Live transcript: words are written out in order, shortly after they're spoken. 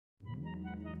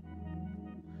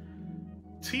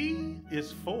T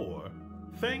is for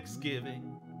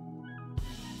Thanksgiving.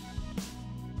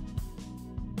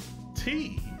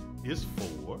 T is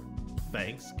for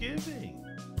Thanksgiving.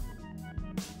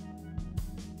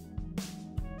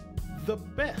 The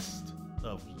best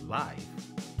of life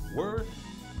worth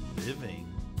living.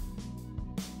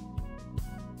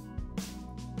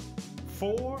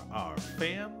 For our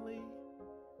family,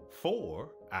 for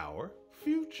our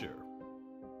future.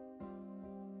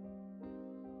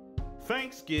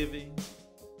 Thanksgiving.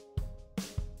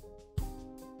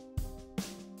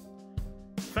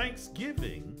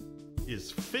 Thanksgiving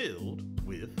is filled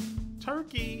with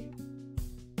turkey,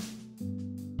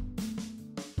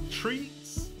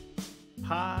 treats,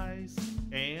 pies,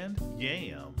 and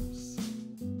yams.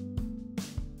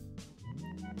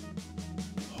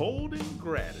 Holding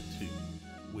gratitude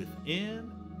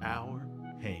within our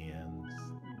hands.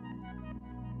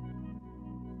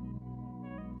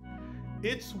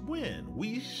 It's when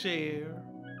we share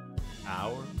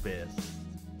our best,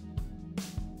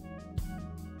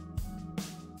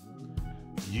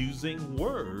 using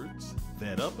words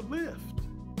that uplift,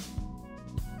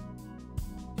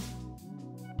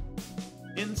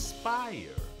 inspire,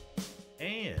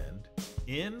 and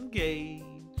engage.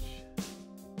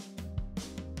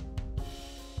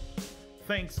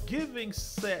 Thanksgiving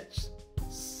sets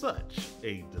such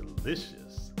a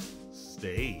delicious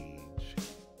stage.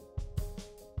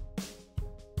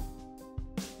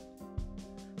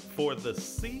 For the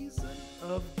season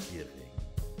of giving.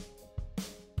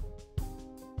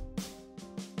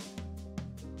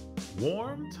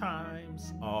 Warm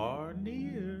times are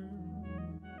near.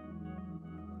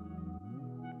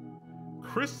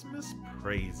 Christmas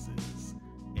praises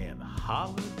and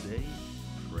holiday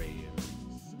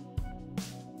prayers.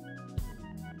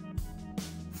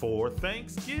 For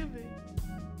Thanksgiving,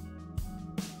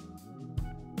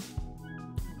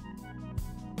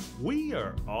 we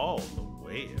are all